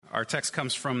Our text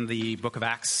comes from the book of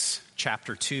Acts,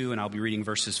 chapter 2, and I'll be reading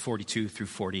verses 42 through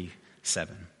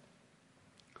 47.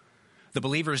 The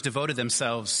believers devoted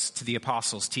themselves to the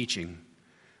apostles' teaching,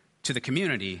 to the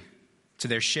community, to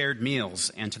their shared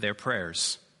meals, and to their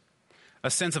prayers.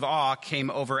 A sense of awe came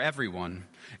over everyone.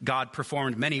 God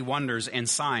performed many wonders and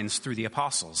signs through the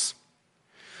apostles.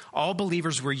 All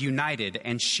believers were united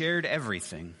and shared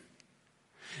everything.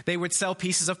 They would sell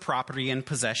pieces of property and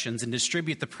possessions and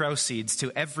distribute the proceeds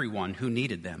to everyone who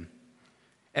needed them.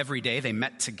 Every day they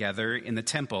met together in the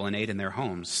temple and ate in their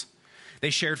homes. They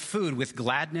shared food with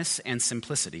gladness and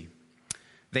simplicity.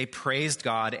 They praised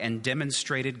God and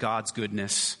demonstrated God's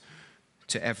goodness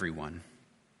to everyone.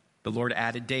 The Lord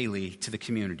added daily to the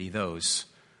community those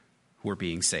who were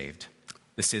being saved.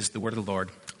 This is the word of the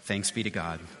Lord. Thanks be to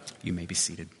God. You may be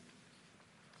seated.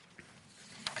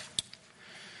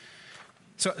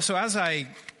 So as I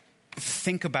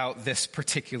think about this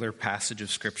particular passage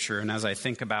of Scripture, and as I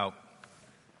think about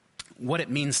what it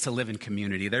means to live in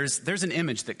community, there's an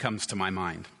image that comes to my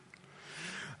mind.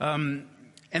 And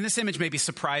this image may be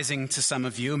surprising to some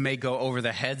of you, may go over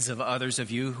the heads of others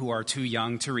of you who are too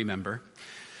young to remember.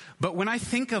 But when I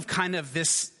think of kind of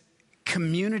this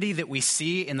community that we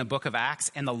see in the book of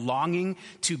Acts and the longing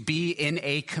to be in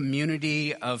a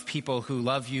community of people who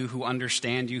love you, who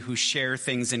understand you, who share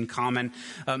things in common,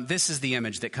 this is the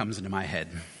image that comes into my head.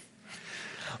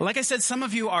 Like I said, some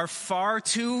of you are far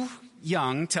too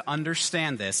young to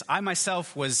understand this. I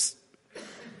myself was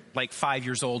like 5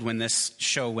 years old when this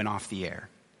show went off the air.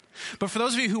 But for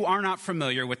those of you who are not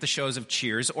familiar with the shows of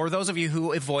Cheers, or those of you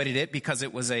who avoided it because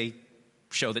it was a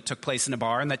show that took place in a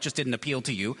bar and that just didn't appeal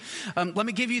to you, let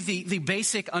me give you the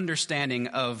basic understanding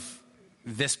of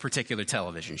this particular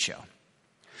television show.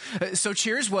 So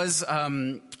Cheers was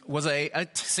a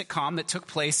sitcom that took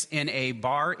place in a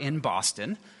bar in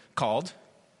Boston called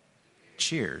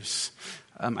Cheers.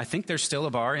 I think there's still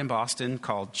a bar in Boston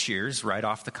called Cheers right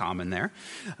off the common there.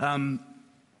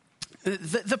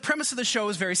 The premise of the show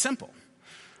is very simple.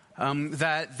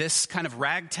 That this kind of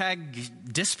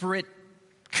ragtag, disparate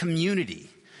community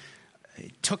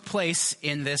took place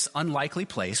in this unlikely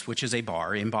place, which is a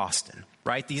bar in Boston,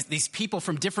 right? These people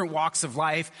from different walks of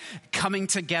life coming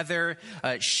together,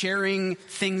 sharing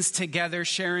things together,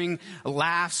 sharing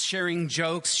laughs, sharing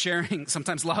jokes, sharing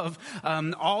sometimes love,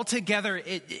 all together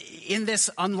in this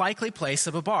unlikely place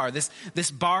of a bar.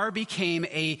 This bar became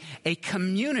a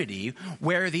community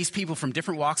where these people from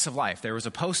different walks of life, there was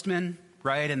a postman,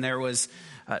 right? And there was,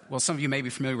 some of you may be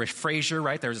familiar with Frasier,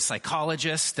 right? There was a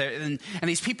psychologist, and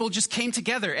these people just came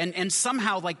together, and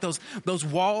somehow like those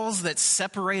walls that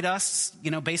separate us,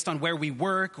 based on where we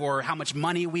work or how much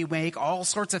money we make, all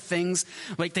sorts of things,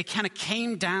 like they kind of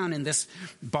came down in this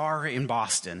bar in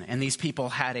Boston, and these people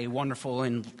had a wonderful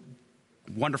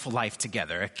life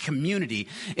together, a community.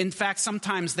 In fact,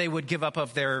 sometimes they would give up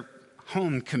of their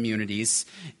home communities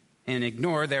and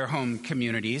ignore their home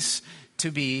communities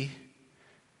to be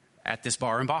at this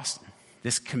bar in Boston,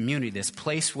 this community, this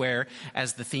place where,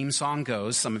 as the theme song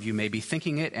goes, some of you may be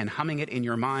thinking it and humming it in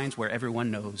your minds, where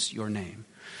everyone knows your name.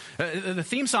 The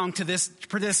theme song for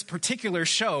this particular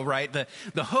show, right,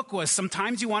 the hook was,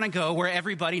 sometimes you want to go where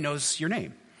everybody knows your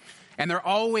name. And they're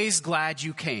always glad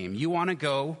you came. You want to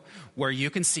go where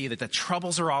you can see that the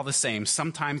troubles are all the same.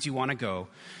 Sometimes you want to go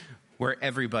where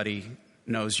everybody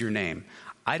knows your name.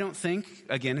 I don't think,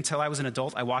 again, until I was an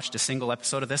adult, I watched a single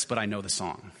episode of this, but I know the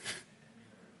song.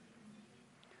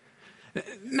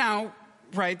 Now,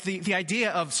 right, the idea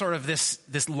of sort of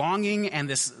this longing and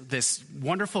this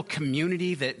wonderful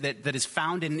community that is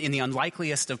found in the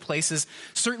unlikeliest of places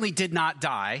certainly did not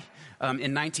die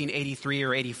in 1983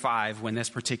 or 85 when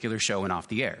this particular show went off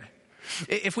the air.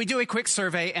 If we do a quick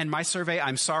survey, and my survey,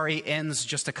 I'm sorry, ends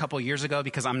just a couple years ago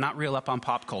because I'm not real up on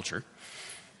pop culture.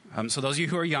 So those of you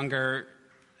who are younger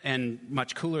and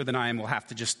much cooler than I am will have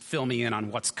to just fill me in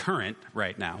on what's current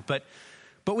right now. But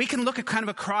we can look at kind of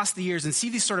across the years and see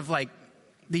these sort of like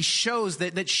these shows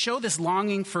that show this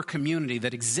longing for community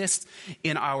that exists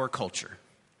in our culture.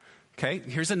 Okay,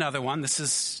 here's another one. This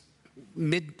is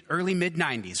early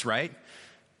mid-90s, right?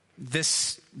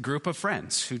 This group of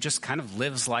friends who just kind of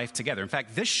lives life together. In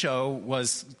fact, this show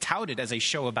was touted as a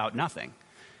show about nothing.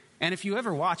 And if you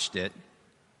ever watched it,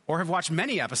 or have watched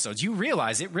many episodes, you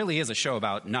realize it really is a show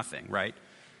about nothing, right?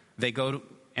 They go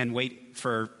and wait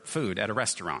for food at a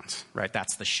restaurant, right?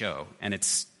 That's the show. And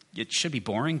it's It should be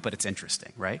boring, but it's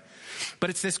interesting, right? But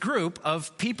it's this group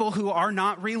of people who are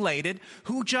not related,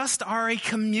 who just are a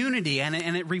community, and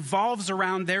it revolves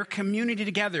around their community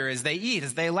together as they eat,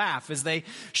 as they laugh, as they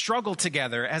struggle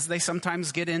together, as they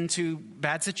sometimes get into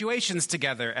bad situations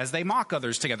together, as they mock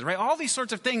others together, right? All these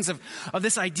sorts of things of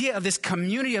this idea of this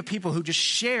community of people who just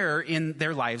share in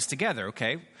their lives together,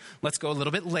 okay? Let's go a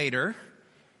little bit later.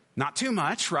 Not too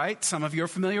much, right? Some of you are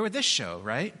familiar with this show,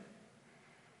 right?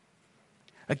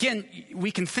 Again,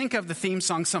 we can think of the theme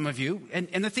song, some of you, and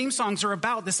the theme songs are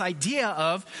about this idea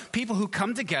of people who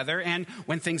come together, and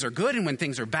when things are good and when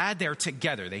things are bad, they're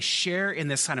together. They share in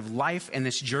this kind of life and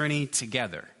this journey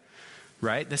together,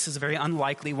 right? This is a very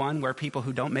unlikely one where people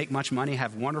who don't make much money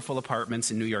have wonderful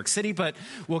apartments in New York City, but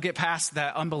we'll get past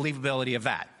the unbelievability of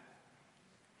that,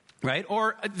 right?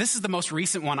 Or this is the most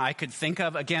recent one I could think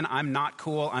of. Again, I'm not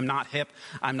cool, I'm not hip,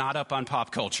 I'm not up on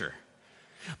pop culture.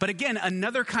 But again,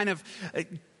 another kind of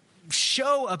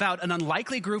show about an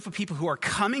unlikely group of people who are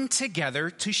coming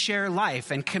together to share life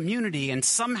and community, and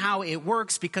somehow it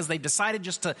works because they decided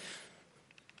just to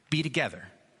be together.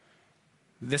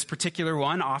 This particular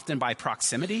one, often by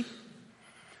proximity,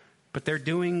 but they're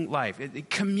doing life.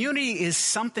 Community is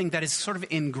something that is sort of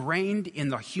ingrained in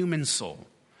the human soul.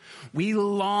 We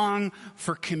long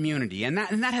for community, and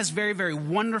that has very, very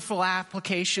wonderful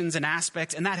applications and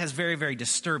aspects, and that has very, very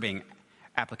disturbing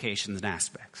applications and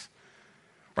aspects,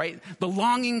 right? The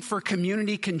longing for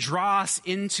community can draw us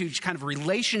into kind of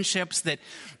relationships that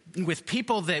with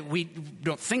people that we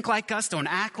don't think like us, don't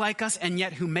act like us, and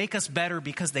yet who make us better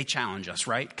because they challenge us,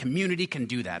 right? Community can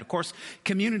do that. Of course,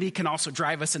 community can also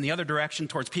drive us in the other direction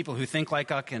towards people who think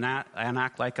like us and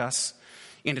act like us,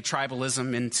 into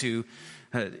tribalism, into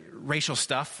racial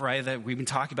stuff, right, that we've been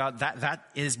talking about. That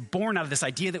is born out of this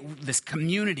idea that this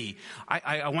community,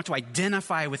 I want to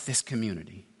identify with this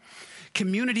community.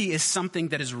 Community is something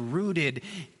that is rooted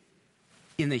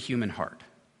in the human heart.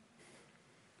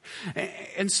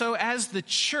 And so as the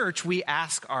church, we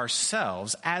ask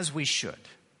ourselves, as we should,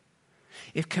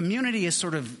 if community is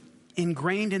sort of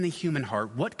ingrained in the human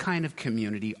heart, what kind of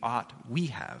community ought we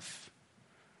have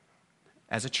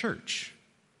as a church?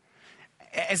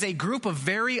 As a group of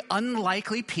very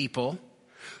unlikely people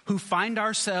who find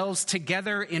ourselves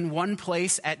together in one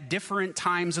place at different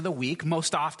times of the week,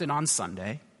 most often on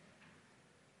Sunday.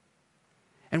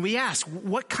 And we ask,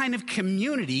 what kind of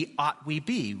community ought we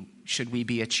be? Should we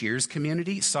be a Cheers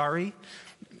community? Sorry,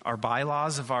 our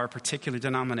bylaws of our particular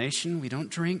denomination, we don't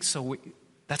drink, so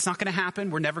that's not going to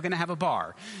happen. We're never going to have a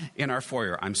bar in our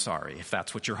foyer. I'm sorry if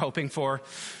that's what you're hoping for.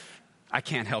 I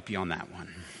can't help you on that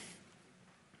one.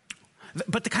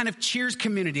 But the kind of Cheers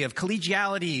community of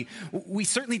collegiality, we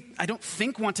certainly, I don't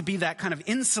think, want to be that kind of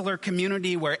insular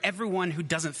community where everyone who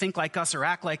doesn't think like us or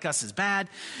act like us is bad.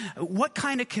 What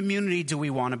kind of community do we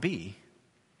want to be?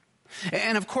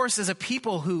 And of course, as a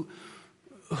people who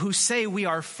say we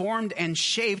are formed and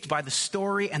shaped by the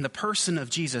story and the person of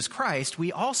Jesus Christ,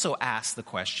 we also ask the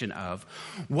question of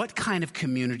what kind of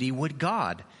community would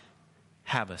God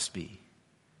have us be?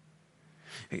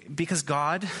 Because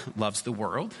God loves the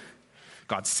world.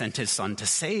 God sent his son to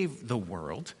save the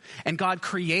world, and God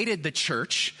created the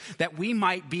church that we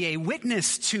might be a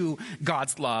witness to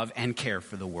God's love and care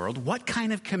for the world. What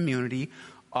kind of community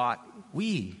ought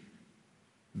we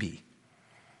be?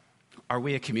 Are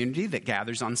we a community that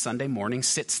gathers on Sunday morning,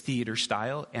 sits theater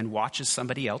style, and watches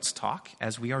somebody else talk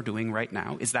as we are doing right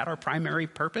now? Is that our primary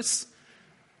purpose?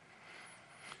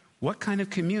 What kind of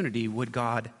community would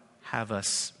God have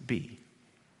us be?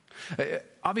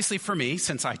 Obviously for me,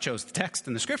 since I chose the text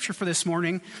and the scripture for this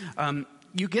morning,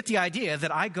 you get the idea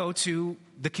that I go to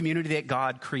the community that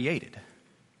God created.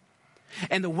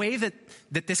 And the way that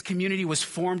this community was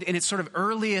formed in its sort of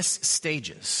earliest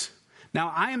stages.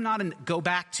 Now, I am not a go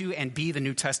back to and be the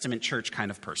New Testament church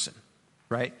kind of person,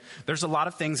 right? There's a lot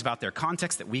of things about their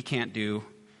context that we can't do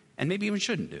and maybe even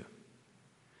shouldn't do.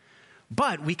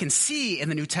 But we can see in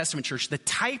the New Testament church the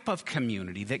type of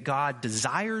community that God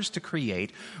desires to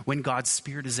create when God's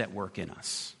Spirit is at work in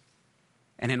us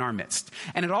and in our midst.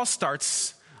 And it all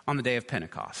starts on the day of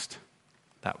Pentecost.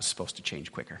 That was supposed to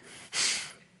change quicker.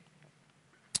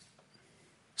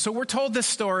 So we're told this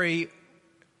story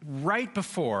right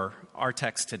before our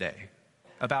text today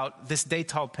about this day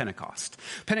called Pentecost.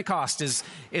 Pentecost is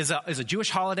a Jewish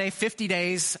holiday 50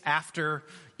 days after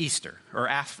Easter, or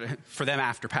after, for them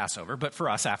after Passover, but for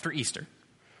us after Easter.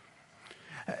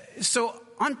 So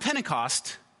on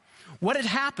Pentecost, what had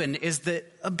happened is that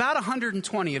about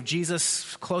 120 of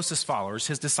Jesus' closest followers,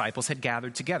 his disciples, had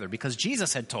gathered together because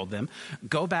Jesus had told them,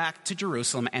 go back to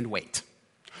Jerusalem and wait.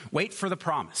 Wait for the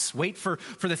promise. Wait for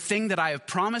the thing that I have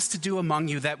promised to do among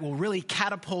you that will really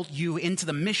catapult you into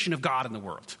the mission of God in the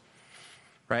world.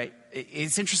 Right?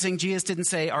 It's interesting, Jesus didn't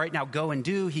say, all right, now go and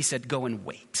do. He said, go and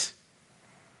wait.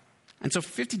 And so for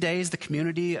 50 days, the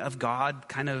community of God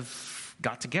kind of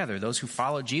got together. Those who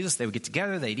followed Jesus, they would get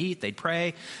together, they'd eat, they'd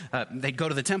pray, they'd go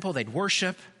to the temple, they'd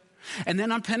worship. And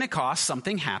then on Pentecost,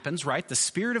 something happens, right? The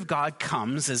Spirit of God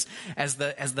comes as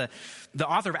the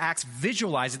author of Acts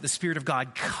visualizes it. The Spirit of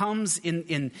God comes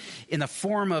in the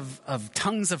form of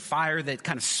tongues of fire that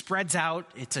kind of spreads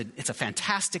out. It's a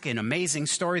fantastic and amazing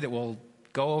story that we'll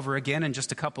go over again in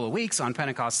just a couple of weeks on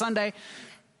Pentecost Sunday.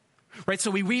 Right,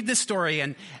 so we read this story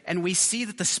and we see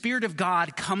that the Spirit of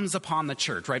God comes upon the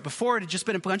church, right? Before it had just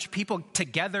been a bunch of people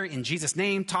together in Jesus'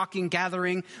 name, talking,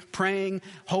 gathering, praying,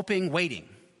 hoping, waiting.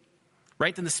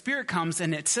 Right, then the Spirit comes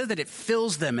and it says that it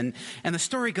fills them. And the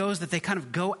story goes that they kind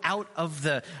of go out of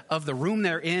the room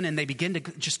they're in and they begin to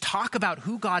just talk about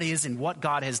who God is and what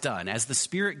God has done as the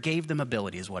Spirit gave them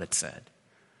ability is what it said.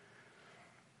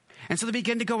 And so they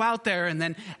begin to go out there, and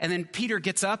then Peter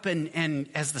gets up and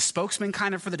as the spokesman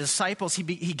kind of for the disciples, he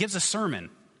gives a sermon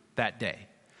that day.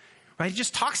 Right? He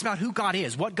just talks about who God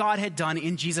is, what God had done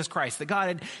in Jesus Christ, that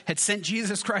God had sent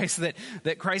Jesus Christ,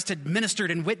 that Christ had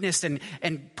ministered and witnessed and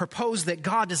proposed that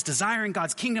God is desiring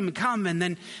God's kingdom to come, and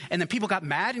then people got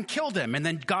mad and killed him, and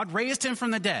then God raised him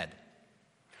from the dead.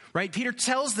 Right? Peter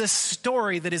tells this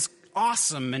story that is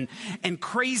awesome and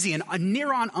crazy and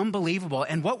near on unbelievable.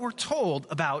 And what we're told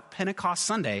about Pentecost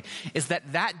Sunday is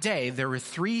that day there were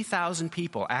 3,000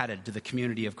 people added to the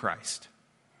community of Christ.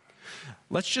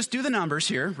 Let's just do the numbers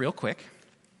here real quick.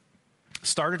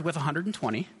 Started with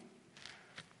 120.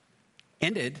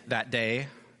 Ended that day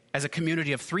as a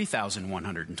community of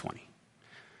 3,120.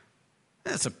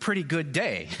 That's a pretty good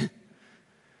day,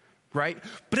 right?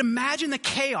 But imagine the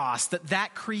chaos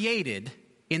that created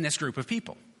in this group of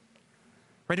people.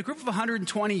 Right, a group of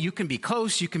 120, you can be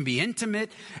close, you can be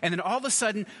intimate, and then all of a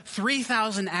sudden,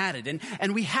 3,000 added.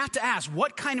 And we have to ask,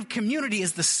 what kind of community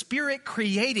is the Spirit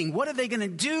creating? What are they going to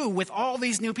do with all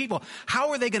these new people?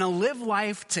 How are they going to live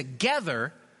life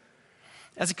together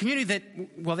as a community that,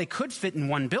 well, they could fit in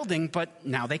one building, but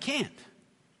now they can't?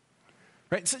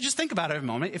 Right, so just think about it a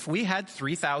moment. If we had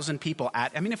 3,000 people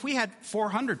if we had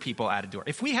 400 people added to our,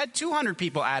 if we had 200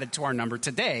 people added to our number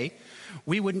today,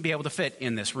 we wouldn't be able to fit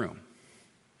in this room.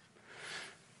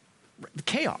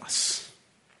 Chaos.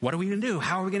 What are we going to do?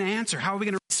 How are we going to answer? How are we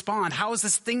going to respond? How is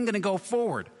this thing going to go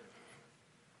forward?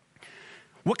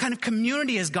 What kind of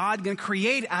community is God going to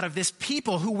create out of this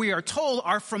people who we are told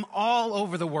are from all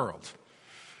over the world?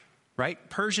 Right?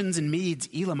 Persians and Medes,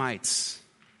 Elamites,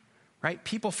 right?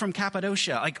 People from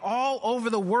Cappadocia, like all over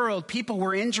the world, people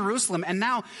were in Jerusalem. And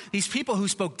now these people who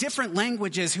spoke different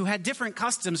languages, who had different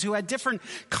customs, who had different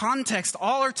contexts,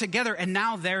 all are together. And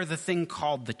now they're the thing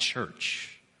called the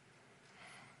church.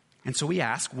 And so we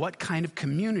ask, what kind of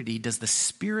community does the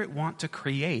Spirit want to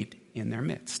create in their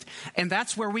midst? And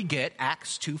that's where we get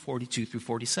Acts 2:42 through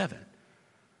 47.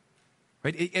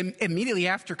 Right? Immediately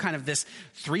after kind of this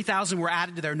 3,000 were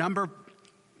added to their number,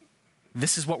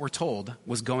 this is what we're told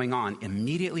was going on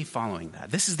immediately following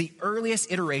that. This is the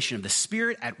earliest iteration of the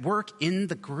Spirit at work in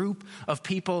the group of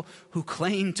people who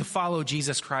claim to follow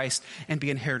Jesus Christ and be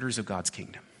inheritors of God's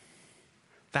kingdom.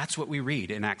 That's what we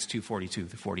read in Acts 2:42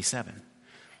 through 47.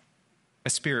 A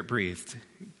Spirit-breathed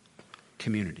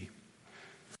community.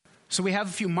 So we have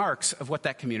a few marks of what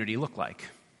that community looked like.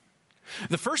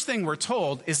 The first thing we're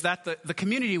told is that the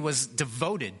community was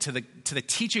devoted to the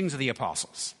teachings of the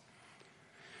apostles.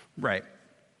 Right.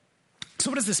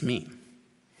 So what does this mean?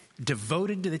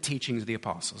 Devoted to the teachings of the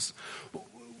apostles.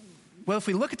 Well, if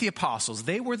we look at the apostles,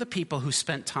 they were the people who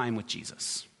spent time with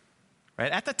Jesus.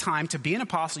 Right? At the time, to be an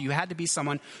apostle, you had to be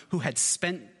someone who had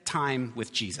spent time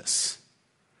with Jesus.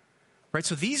 Right,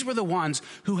 so these were the ones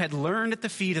who had learned at the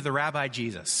feet of the Rabbi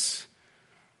Jesus,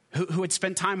 who had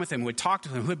spent time with him, who had talked to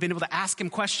him, who had been able to ask him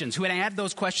questions, who had had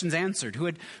those questions answered, who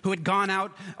had gone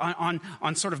out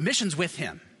on sort of missions with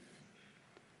him.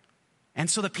 And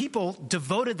so the people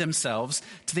devoted themselves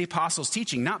to the apostles'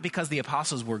 teaching, not because the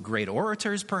apostles were great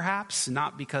orators, perhaps,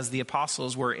 not because the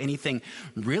apostles were anything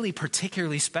really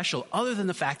particularly special, other than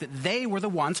the fact that they were the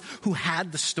ones who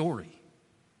had the story.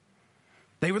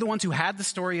 They were the ones who had the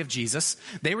story of Jesus.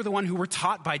 They were the ones who were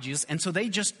taught by Jesus, and so they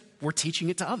just were teaching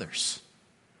it to others.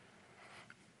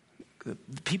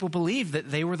 People believed that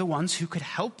they were the ones who could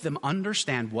help them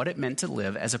understand what it meant to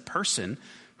live as a person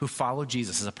who followed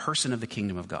Jesus, as a person of the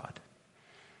kingdom of God.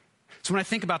 So when I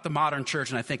think about the modern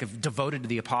church and I think of devoted to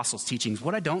the apostles' teachings,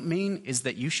 what I don't mean is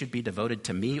that you should be devoted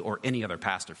to me or any other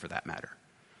pastor for that matter.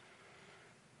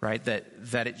 right?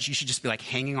 You should just be like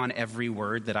hanging on every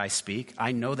word that I speak.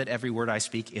 I know that every word I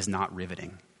speak is not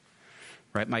riveting,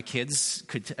 right? My kids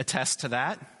could attest to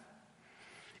that.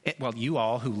 Well, you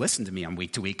all who listen to me on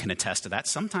week to week can attest to that.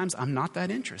 Sometimes I'm not that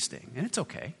interesting, and it's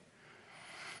okay.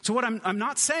 So what I'm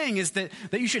not saying is that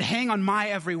you should hang on my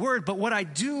every word, but what I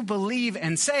do believe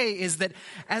and say is that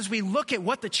as we look at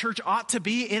what the church ought to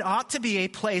be, it ought to be a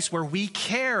place where we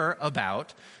care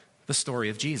about the story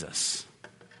of Jesus.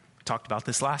 We talked about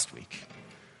this last week,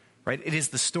 right? It is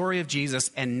the story of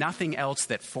Jesus and nothing else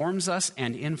that forms us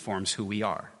and informs who we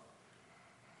are.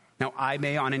 Now, I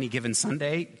may on any given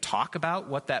Sunday talk about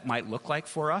what that might look like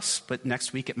for us, but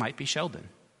next week it might be Sheldon.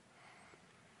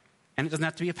 And it doesn't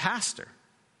have to be a pastor,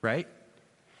 right?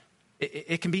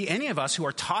 It can be any of us who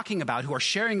are talking about, who are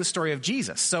sharing the story of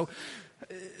Jesus. So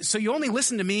you only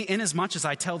listen to me in as much as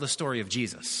I tell the story of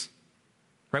Jesus,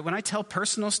 right? When I tell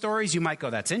personal stories, you might go,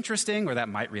 that's interesting, or that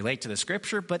might relate to the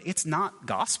scripture, but it's not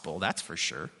gospel, that's for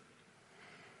sure.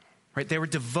 Right? They were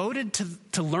devoted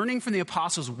to learning from the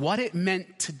apostles what it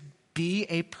meant to be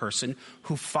a person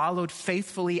who followed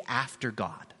faithfully after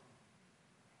God.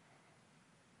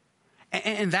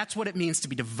 And that's what it means to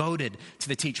be devoted to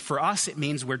the teach. For us, it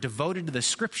means we're devoted to the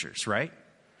scriptures, right?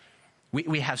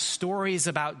 We have stories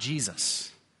about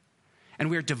Jesus. And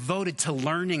we're devoted to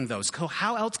learning those.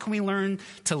 How else can we learn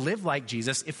to live like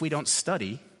Jesus if we don't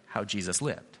study how Jesus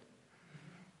lived?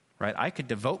 Right? I could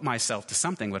devote myself to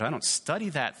something, but if I don't study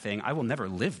that thing, I will never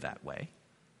live that way.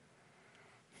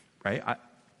 Right?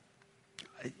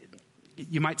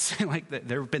 You might say like that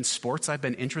there have been sports I've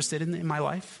been interested in my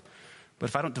life, but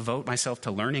if I don't devote myself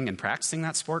to learning and practicing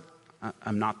that sport,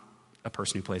 I'm not a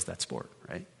person who plays that sport,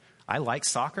 right? I like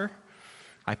soccer.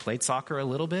 I played soccer a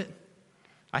little bit.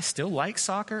 I still like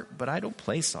soccer, but I don't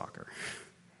play soccer.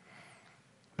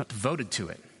 I'm not devoted to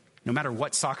it, no matter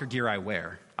what soccer gear I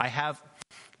wear.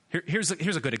 Here's a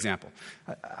good example.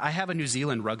 I have a New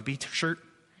Zealand rugby shirt,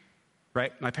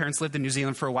 right? My parents lived in New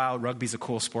Zealand for a while. Rugby's a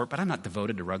cool sport, but I'm not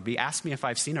devoted to rugby. Ask me if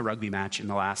I've seen a rugby match in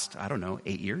the last,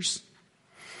 8 years.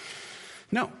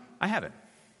 No, I haven't,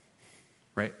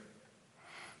 right?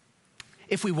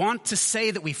 If we want to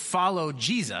say that we follow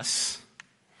Jesus,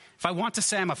 if I want to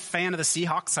say I'm a fan of the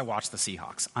Seahawks, I watch the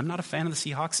Seahawks. I'm not a fan of the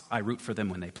Seahawks. I root for them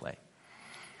when they play.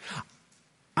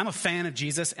 I'm a fan of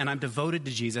Jesus, and I'm devoted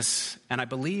to Jesus, and I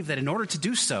believe that in order to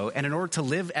do so, and in order to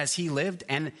live as he lived,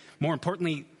 and more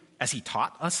importantly, as he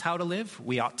taught us how to live,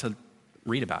 we ought to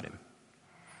read about him,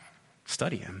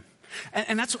 study him.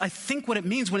 And that's, I think, what it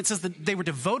means when it says that they were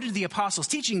devoted to the apostles'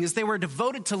 teaching, is they were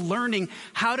devoted to learning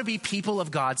how to be people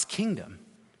of God's kingdom,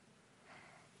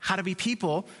 how to be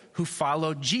people who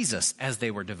followed Jesus as they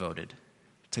were devoted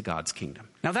to God's kingdom.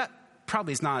 Now, that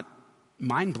probably is not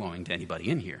mind-blowing to anybody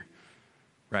in here,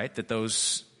 right? That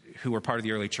those who were part of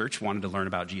the early church wanted to learn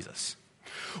about Jesus.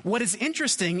 What is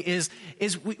interesting is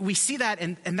we see that,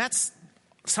 and that's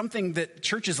something that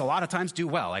churches a lot of times do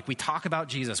well. Like we talk about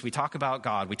Jesus, we talk about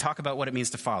God, we talk about what it means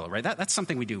to follow, right? That's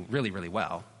something we do really, really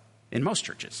well in most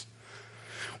churches.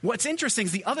 What's interesting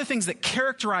is the other things that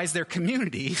characterize their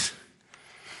communities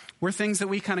were things that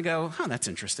we kind of go, that's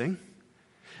interesting.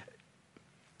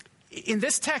 In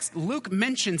this text, Luke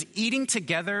mentions eating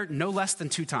together no less than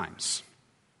 2 times.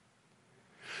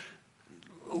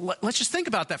 Let's just think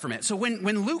about that for a minute. So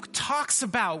when Luke talks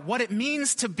about what it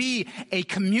means to be a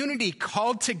community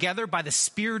called together by the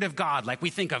Spirit of God, like we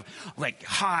think of like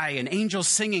high and angels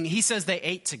singing, he says they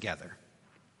ate together.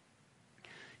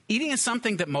 Eating is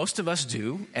something that most of us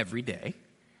do every day.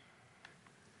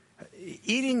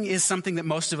 Eating is something that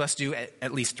most of us do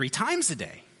at least 3 times a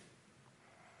day.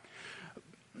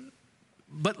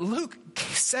 But Luke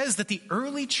says that the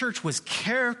early church was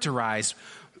characterized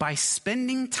by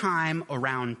spending time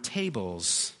around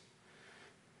tables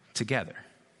together.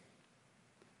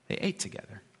 They ate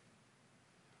together.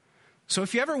 So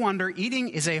if you ever wonder, eating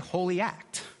is a holy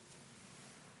act.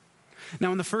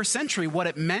 Now, in the first century, what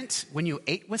it meant when you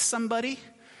ate with somebody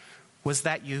was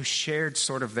that you shared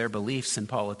sort of their beliefs in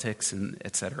politics and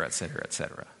et cetera, et cetera, et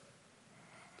cetera.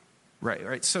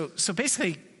 Right. So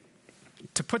basically,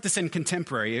 to put this in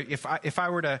contemporary, if I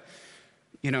were to,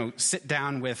 sit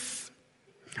down with,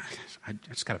 I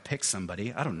just got to pick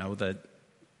somebody. I don't know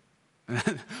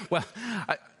well,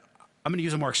 I'm going to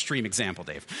use a more extreme example,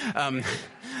 Dave.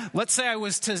 Let's say I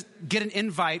was to get an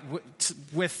invite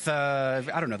with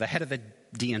the head of the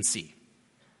DNC,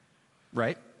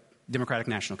 right? Democratic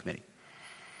National Committee,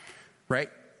 right?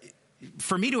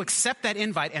 For me to accept that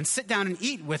invite and sit down and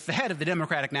eat with the head of the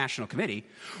Democratic National Committee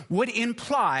would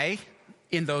imply,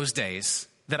 in those days,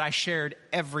 that I shared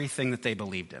everything that they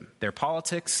believed in. Their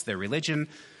politics, their religion,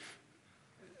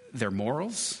 their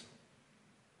morals.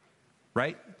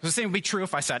 right? The same would be true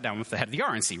if I sat down with the head of the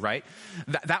RNC, right?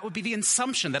 That would be the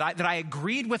assumption that I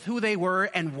agreed with who they were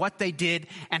and what they did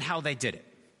and how they did it.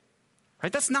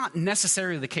 Right? That's not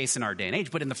necessarily the case in our day and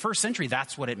age, but in the first century,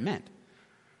 that's what it meant.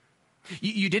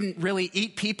 You didn't really you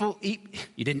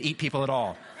didn't eat people at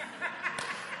all.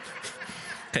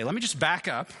 Okay, let me just back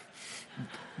up.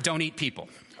 Don't eat people.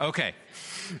 Okay.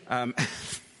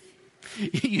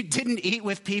 You didn't eat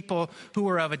with people who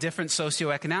were of a different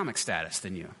socioeconomic status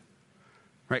than you.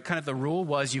 Right? Kind of the rule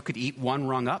was you could eat one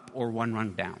rung up or one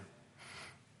rung down.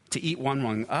 To eat one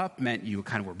rung up meant you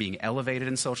kind of were being elevated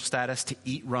in social status. To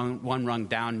eat one rung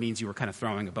down means you were kind of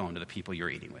throwing a bone to the people you're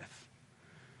eating with.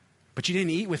 But you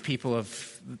didn't eat with people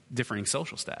of differing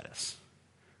social status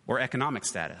or economic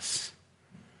status.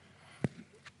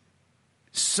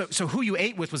 So who you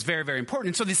ate with was very, very important.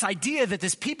 And so this idea that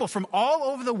there's people from all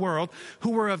over the world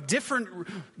who were of different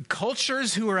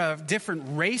cultures, who were of different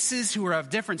races, who were of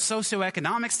different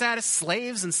socioeconomic status,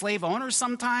 slaves and slave owners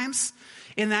sometimes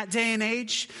in that day and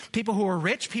age, people who were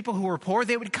rich, people who were poor,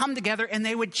 they would come together and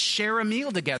they would share a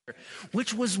meal together,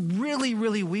 which was really,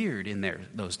 really weird in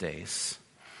those days.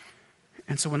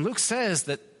 And so when Luke says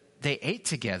that they ate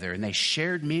together and they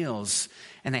shared meals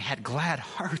and they had glad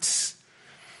hearts,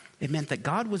 it meant that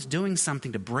God was doing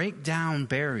something to break down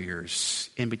barriers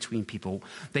in between people.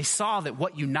 They saw that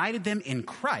what united them in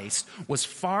Christ was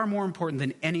far more important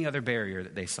than any other barrier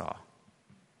that they saw.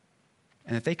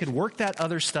 And that they could work that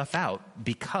other stuff out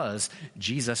because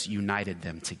Jesus united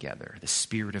them together. The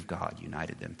Spirit of God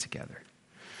united them together.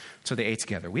 So they ate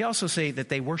together. We also say that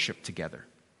they worshiped together.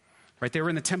 Right? They were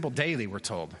in the temple daily, we're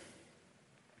told.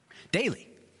 Daily.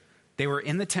 They were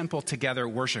in the temple together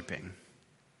worshiping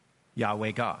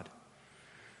Yahweh God.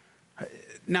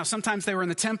 Now, sometimes they were in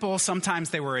the temple, sometimes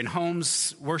they were in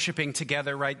homes worshiping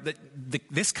together, right?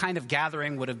 This kind of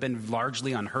gathering would have been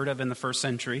largely unheard of in the first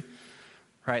century,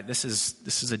 right? This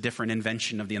is a different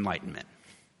invention of the Enlightenment.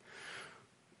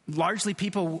 Largely,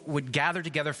 people would gather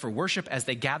together for worship. As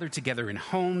they gathered together in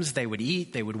homes, they would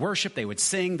eat, they would worship, they would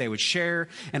sing, they would share,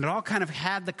 and it all kind of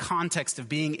had the context of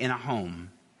being in a home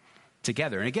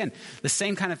together. And again, the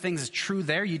same kind of thing is true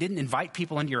there. You didn't invite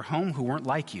people into your home who weren't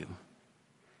like you.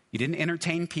 You didn't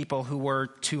entertain people who were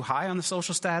too high on the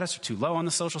social status or too low on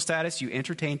the social status. You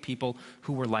entertained people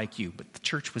who were like you. But the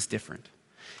church was different.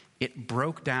 It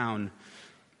broke down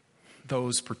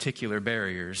those particular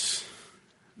barriers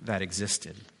that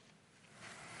existed.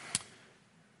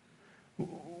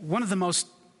 One of the most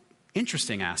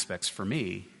interesting aspects for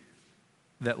me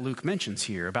that Luke mentions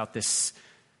here about this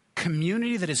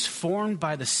community that is formed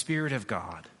by the Spirit of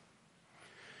God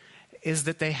is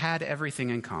that they had everything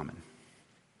in common.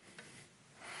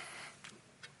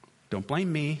 Don't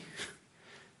blame me.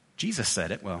 Jesus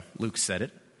said it. Well, Luke said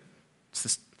it.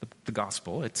 It's the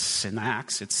gospel. It's in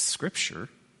Acts. It's scripture.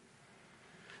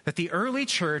 That the early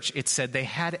church, it said, they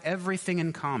had everything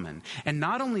in common. And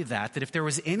not only that if there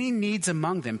was any needs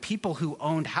among them, people who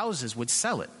owned houses would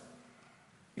sell it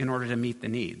in order to meet the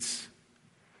needs.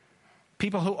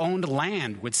 People who owned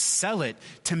land would sell it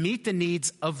to meet the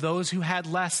needs of those who had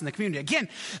less in the community. Again,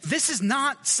 this is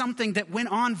not something that went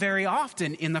on very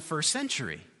often in the first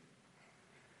century.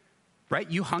 Right?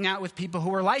 You hung out with people who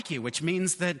were like you, which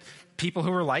means that people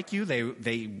who were like you,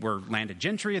 they were landed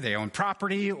gentry, they owned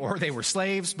property, or they were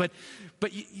slaves. But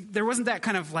there wasn't that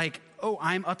kind of like, oh,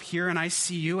 I'm up here and I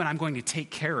see you and I'm going to take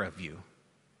care of you.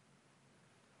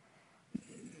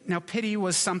 Now, pity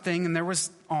was something, and there was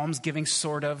almsgiving,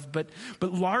 sort of, but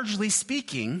largely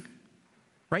speaking,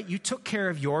 right, you took care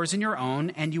of yours and your own,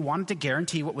 and you wanted to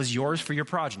guarantee what was yours for your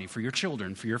progeny, for your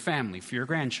children, for your family, for your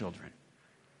grandchildren.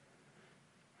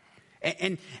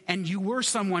 And you were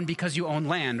someone because you owned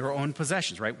land or owned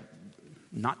possessions, right?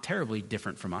 Not terribly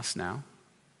different from us now.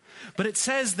 But it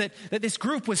says that this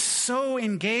group was so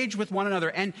engaged with one another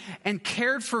and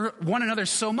cared for one another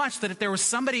so much that if there was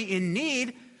somebody in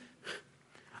need,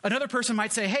 another person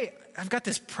might say, hey, I've got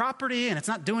this property and it's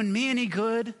not doing me any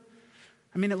good.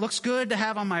 I mean, it looks good to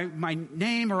have on my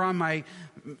name or on my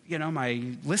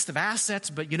list of assets,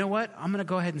 but you know what? I'm going to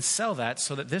go ahead and sell that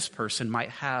so that this person might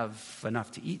have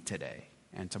enough to eat today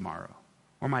and tomorrow,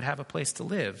 or might have a place to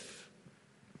live.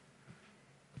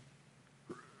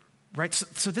 Right?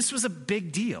 So this was a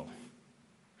big deal.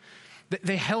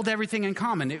 They held everything in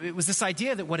common. It was this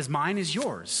idea that what is mine is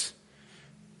yours.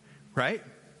 Right?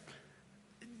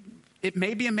 It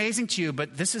may be amazing to you,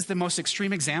 but this is the most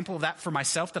extreme example of that for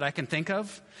myself that I can think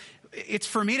of. It's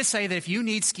for me to say that if you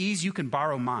need skis, you can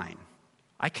borrow mine.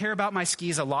 I care about my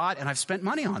skis a lot, and I've spent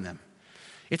money on them.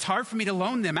 It's hard for me to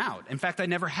loan them out. In fact, I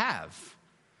never have.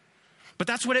 But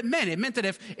that's what it meant. It meant that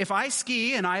if I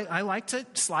ski and I like to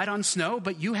slide on snow,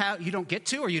 but you don't get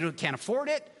to, or can't afford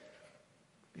it,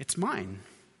 it's mine.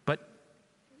 But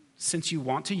since you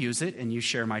want to use it and you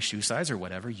share my shoe size or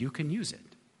whatever, you can use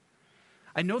it.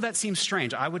 I know that seems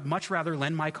strange. I would much rather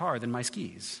lend my car than my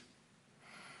skis.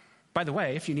 By the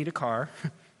way, if you need a car,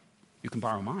 you can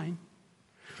borrow mine.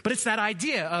 But it's that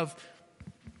idea of,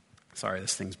 sorry,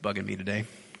 this thing's bugging me today.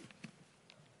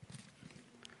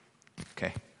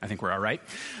 Okay, I think we're all right.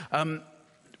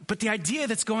 But the idea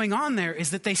that's going on there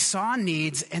is that they saw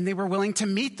needs and they were willing to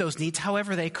meet those needs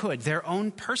however they could. Their own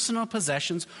personal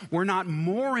possessions were not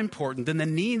more important than the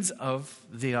needs of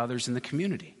the others in the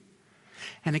community.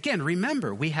 And again,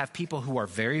 remember, we have people who are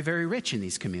very, very rich in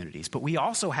these communities, but we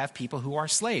also have people who are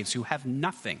slaves, who have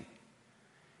nothing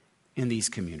in these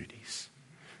communities.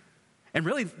 And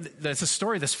really, the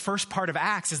story, this first part of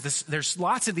Acts is this: there's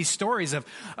lots of these stories of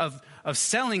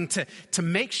selling to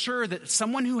make sure that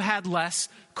someone who had less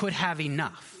could have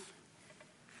enough.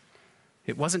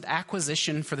 It wasn't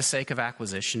acquisition for the sake of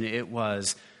acquisition. It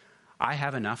was, I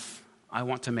have enough. I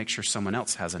want to make sure someone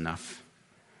else has enough.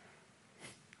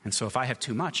 And so if I have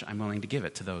too much, I'm willing to give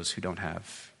it to those who don't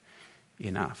have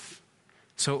enough.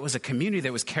 So it was a community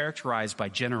that was characterized by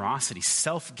generosity,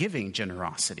 self-giving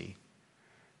generosity,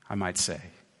 I might say.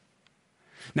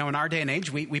 Now, in our day and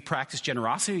age, we practice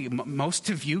generosity. Most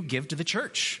of you give to the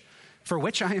church, for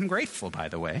which I am grateful, by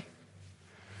the way.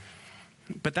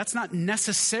 But that's not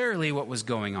necessarily what was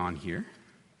going on here.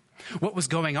 What was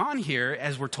going on here,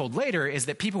 as we're told later, is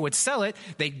that people would sell it,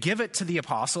 they'd give it to the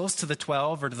apostles, to the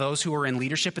 12, or to those who were in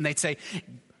leadership, and they'd say,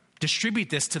 distribute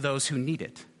this to those who need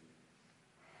it.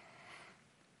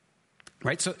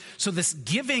 Right? So this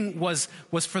giving was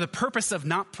for the purpose of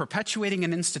not perpetuating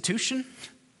an institution,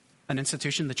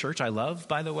 the church I love,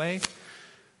 by the way,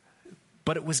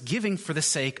 but it was giving for the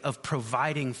sake of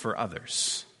providing for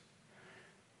others.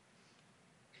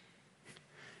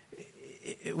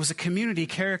 It was a community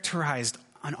characterized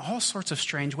on all sorts of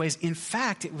strange ways. In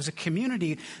fact, it was a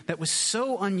community that was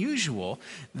so unusual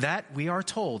that we are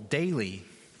told daily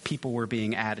people were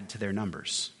being added to their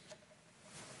numbers.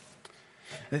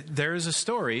 There is a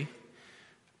story,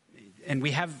 and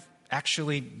we have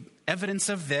actually evidence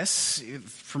of this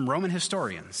from Roman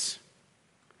historians.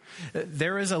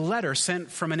 There is a letter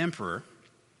sent from an emperor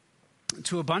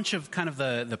to a bunch of kind of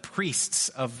the priests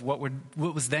of what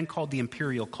was then called the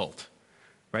imperial cult.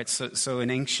 Right, so in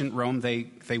ancient Rome,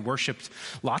 they worshipped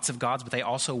lots of gods, but they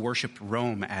also worshipped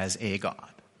Rome as a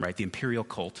god, right? The imperial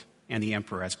cult and the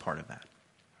emperor as part of that.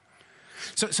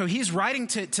 So he's writing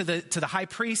to the high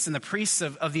priests and the priests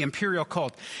of the imperial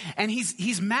cult, and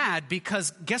he's mad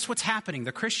because guess what's happening?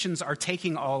 The Christians are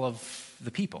taking all of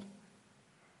the people.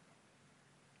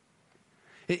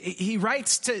 He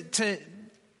writes to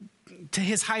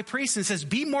his high priest and says,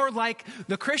 "Be more like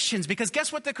the Christians," because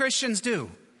guess what the Christians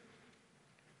do?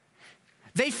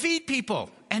 They feed people,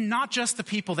 and not just the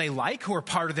people they like who are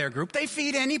part of their group. They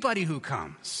feed anybody who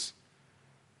comes.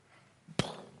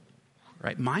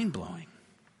 Right? Mind-blowing.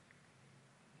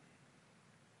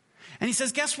 And he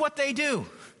says, guess what they do?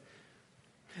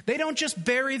 They don't just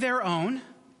bury their own.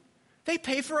 They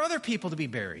pay for other people to be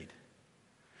buried.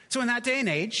 So in that day and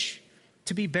age,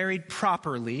 to be buried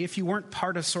properly, if you weren't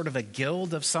part of sort of a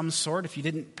guild of some sort, if you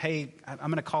didn't pay, I'm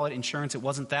going to call it insurance, it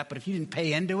wasn't that, but if you didn't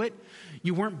pay into it,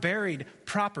 you weren't buried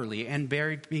properly, and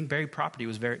being buried properly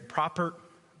was buried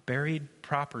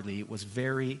properly was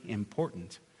very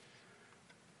important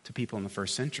to people in the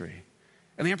first century.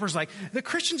 And the emperor's like, the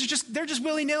Christians they're just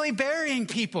willy-nilly burying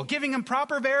people, giving them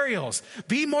proper burials.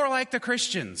 Be more like the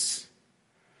Christians.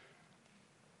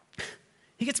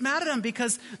 He gets mad at them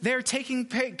because they're taking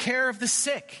care of the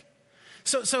sick.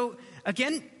 So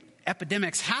again,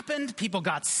 epidemics happened. People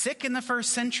got sick in the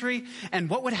first century. And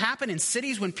what would happen in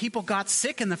cities when people got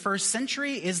sick in the first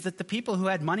century is that the people who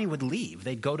had money would leave.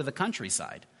 They'd go to the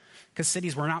countryside because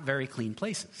cities were not very clean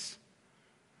places.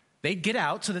 They'd get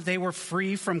out so that they were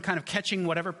free from kind of catching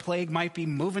whatever plague might be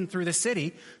moving through the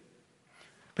city.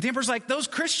 But the emperor's like, those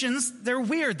Christians, they're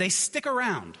weird. They stick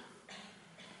around.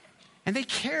 And they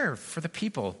care for the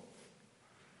people.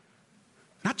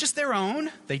 Not just their own.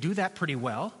 They do that pretty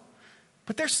well.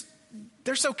 But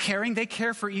they're so caring, they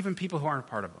care for even people who aren't a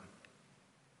part of them.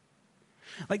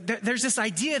 Like there's this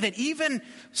idea that even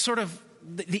sort of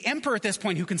the emperor at this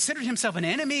point, who considered himself an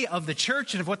enemy of the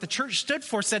church and of what the church stood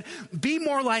for, said, be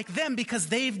more like them because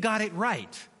they've got it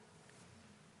right.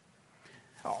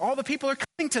 All the people are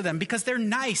coming to them because they're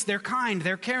nice, they're kind,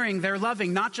 they're caring, they're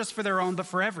loving, not just for their own, but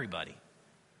for everybody.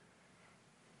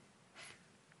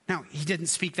 Now, he didn't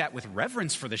speak that with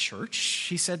reverence for the church.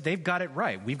 He said, they've got it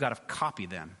right. We've got to copy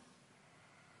them.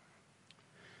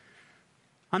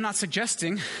 I'm not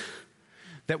suggesting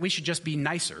that we should just be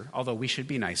nicer, although we should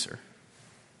be nicer.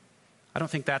 I don't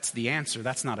think that's the answer.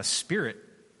 That's not a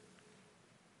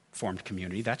Spirit-formed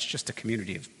community. That's just a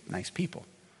community of nice people.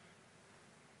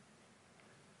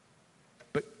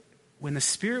 But when the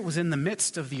Spirit was in the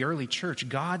midst of the early church,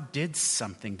 God did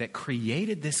something that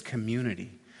created this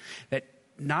community that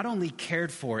not only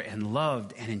cared for and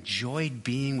loved and enjoyed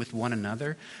being with one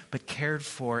another, but cared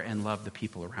for and loved the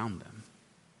people around them.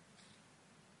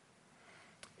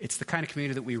 It's the kind of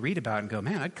community that we read about and go,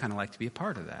 man, I'd kind of like to be a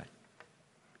part of that.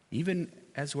 Even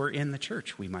as we're in the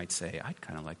church, we might say, I'd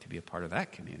kind of like to be a part of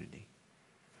that community.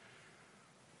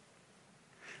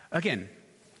 Again,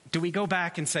 do we go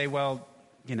back and say, well,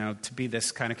 to be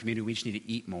this kind of community, we just need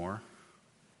to eat more?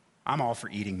 I'm all for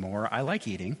eating more. I like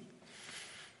eating.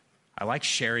 I like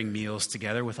sharing meals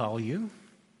together with all you.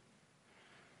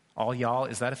 All y'all,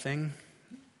 is that a thing?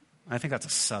 I think that's a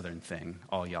Southern thing,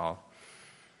 all y'all.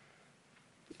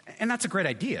 And that's a great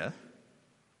idea.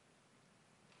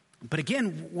 But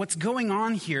again, what's going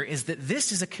on here is that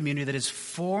this is a community that is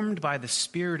formed by the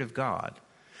Spirit of God.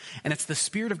 And it's the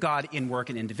Spirit of God in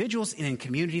work in individuals and in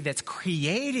community that's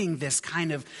creating this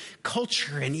kind of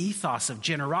culture and ethos of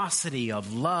generosity,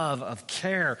 of love, of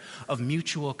care, of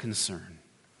mutual concern.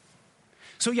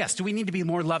 So yes, do we need to be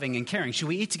more loving and caring? Should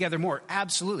we eat together more?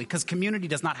 Absolutely, because community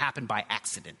does not happen by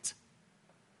accident.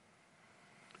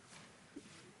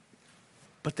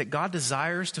 But that God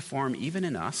desires to form even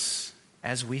in us,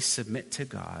 as we submit to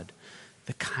God,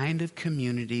 the kind of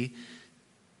community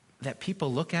that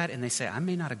people look at and they say, I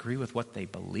may not agree with what they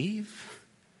believe,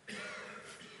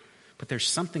 but there's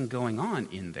something going on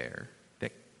in there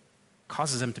that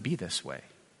causes them to be this way.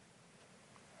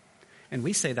 And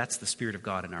we say that's the Spirit of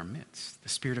God in our midst. The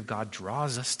Spirit of God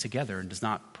draws us together and does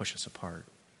not push us apart.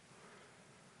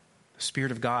 The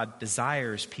Spirit of God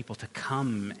desires people to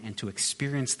come and to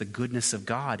experience the goodness of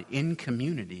God in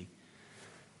community,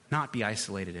 not be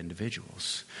isolated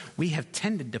individuals. We have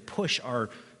tended to push our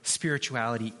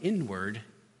spirituality inward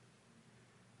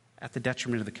at the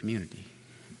detriment of the community.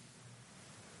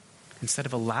 Instead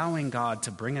of allowing God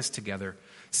to bring us together,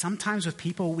 sometimes with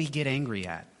people we get angry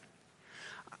at.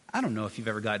 I don't know if you've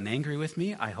ever gotten angry with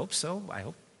me. I hope so.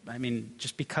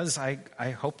 Just because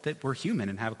I hope that we're human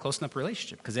and have a close enough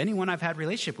relationship. Because anyone I've had a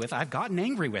relationship with, I've gotten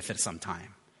angry with at some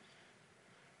time.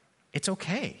 It's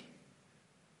okay.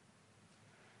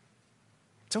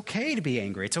 It's okay to be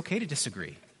angry. It's okay to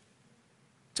disagree.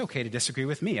 It's okay to disagree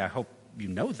with me. I hope you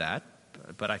know that,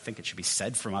 but I think it should be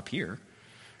said from up here.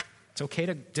 It's okay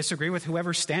to disagree with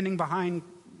whoever's standing behind,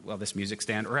 this music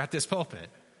stand or at this pulpit.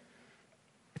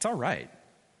 It's all right.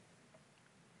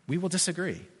 We will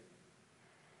disagree.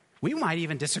 We might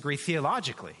even disagree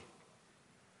theologically.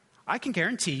 I can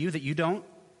guarantee you that you don't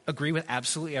agree with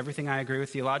absolutely everything I agree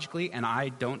with theologically, and I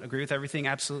don't agree with everything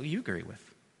absolutely you agree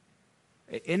with.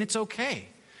 And it's okay.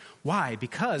 Why?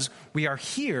 Because we are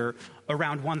here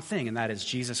around one thing, and that is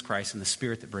Jesus Christ and the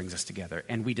Spirit that brings us together.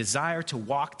 And we desire to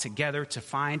walk together to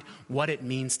find what it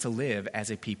means to live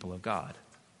as a people of God.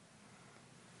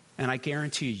 And I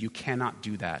guarantee you cannot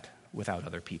do that without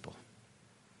other people.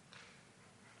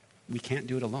 We can't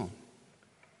do it alone.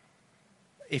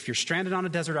 If you're stranded on a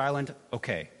desert island,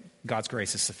 okay, God's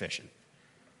grace is sufficient.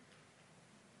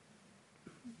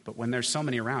 But when there's so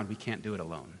many around, we can't do it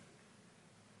alone.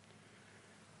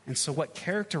 And so what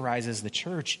characterizes the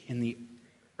church in the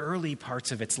early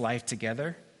parts of its life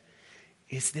together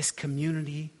is this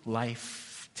community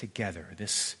life together.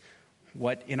 This,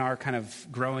 what in our kind of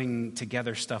growing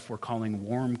together stuff we're calling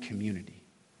warm community.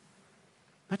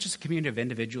 Not just a community of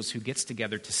individuals who gets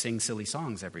together to sing silly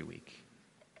songs every week.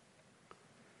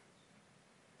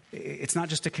 It's not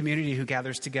just a community who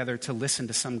gathers together to listen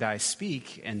to some guy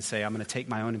speak and say, I'm going to take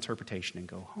my own interpretation and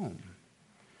go home.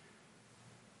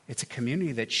 It's a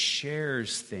community that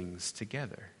shares things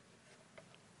together.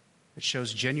 It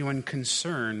shows genuine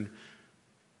concern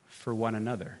for one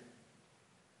another.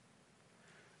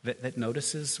 That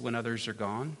notices when others are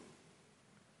gone.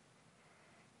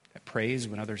 That prays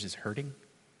when others is hurting.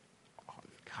 Oh,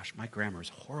 gosh, my grammar is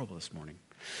horrible this morning.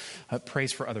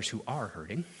 Prays for others who are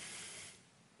hurting.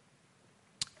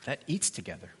 That eats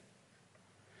together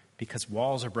because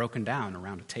walls are broken down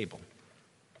around a table.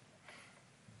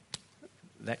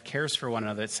 That cares for one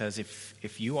another. That says,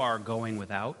 if you are going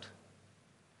without,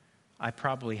 I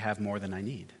probably have more than I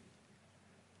need.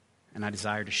 And I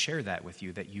desire to share that with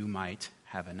you that you might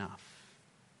have enough.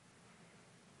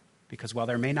 Because while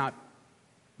there may not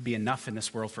be enough in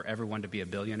this world for everyone to be a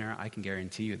billionaire, I can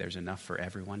guarantee you there's enough for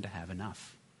everyone to have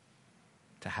enough.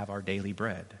 To have our daily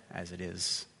bread, as it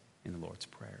is in the Lord's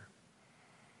Prayer.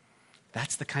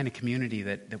 That's the kind of community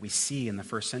that we see in the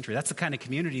first century. That's the kind of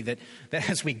community that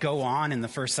as we go on in the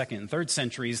first, second, and third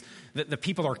centuries, the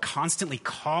people are constantly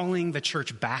calling the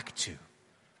church back to,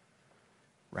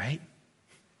 right?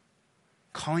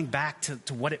 Calling back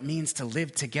to what it means to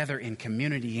live together in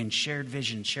community, in shared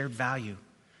vision, shared value,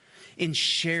 in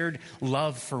shared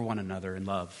love for one another and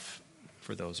love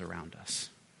for those around us.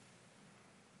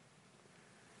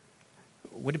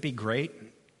 Would it be great?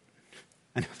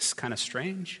 I know this is kind of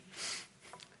strange.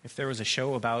 If there was a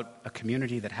show about a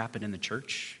community that happened in the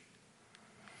church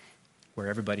where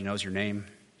everybody knows your name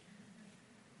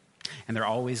and they're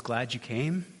always glad you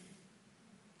came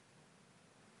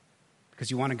because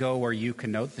you want to go where you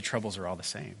can know that the troubles are all the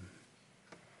same.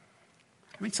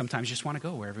 I mean, sometimes you just want to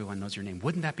go where everyone knows your name.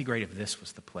 Wouldn't that be great if this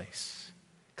was the place?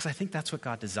 Because I think that's what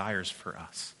God desires for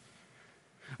us.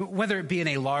 Whether it be in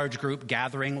a large group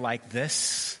gathering like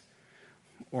this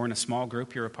or in a small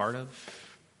group you're a part of,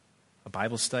 a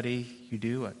Bible study you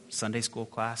do, a Sunday school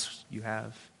class you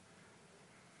have.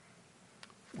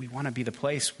 We want to be the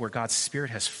place where God's Spirit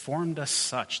has formed us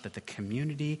such that the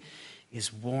community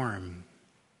is warm.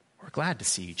 We're glad to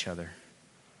see each other,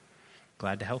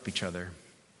 glad to help each other,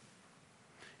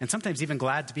 and sometimes even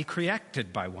glad to be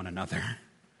corrected by one another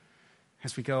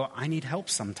as we go, I need help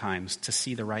sometimes to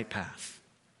see the right path.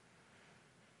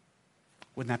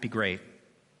 Wouldn't that be great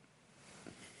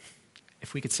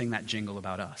if we could sing that jingle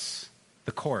about us?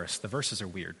 The chorus, the verses are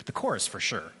weird, but the chorus for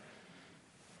sure.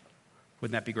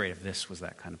 Wouldn't that be great if this was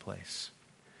that kind of place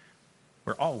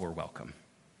where all were welcome?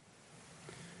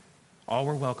 All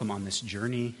were welcome on this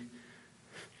journey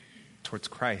towards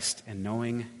Christ and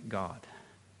knowing God.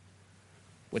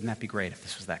 Wouldn't that be great if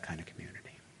this was that kind of community?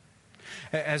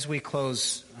 As we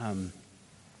close,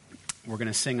 we're going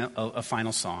to sing a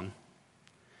final song.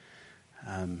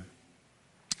 And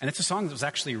it's a song that was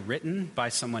actually written by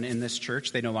someone in this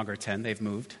church. They no longer attend, they've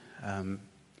moved. But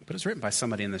it was written by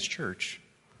somebody in this church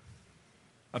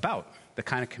about the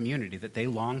kind of community that they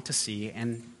longed to see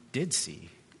and did see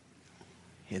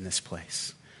in this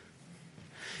place.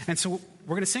 And so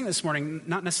we're going to sing this morning,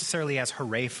 not necessarily as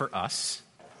hooray for us.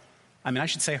 I mean, I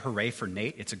should say hooray for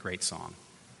Nate. It's a great song.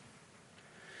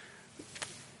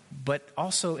 But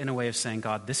also in a way of saying,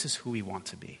 God, this is who we want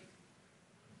to be.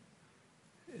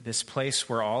 This place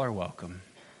where all are welcome,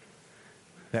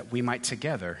 that we might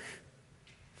together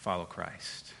follow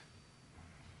Christ.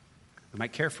 We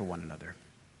might care for one another.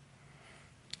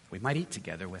 We might eat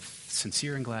together with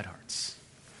sincere and glad hearts.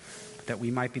 That we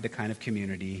might be the kind of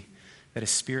community that is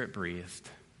Spirit-breathed,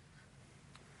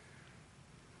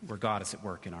 where God is at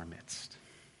work in our midst.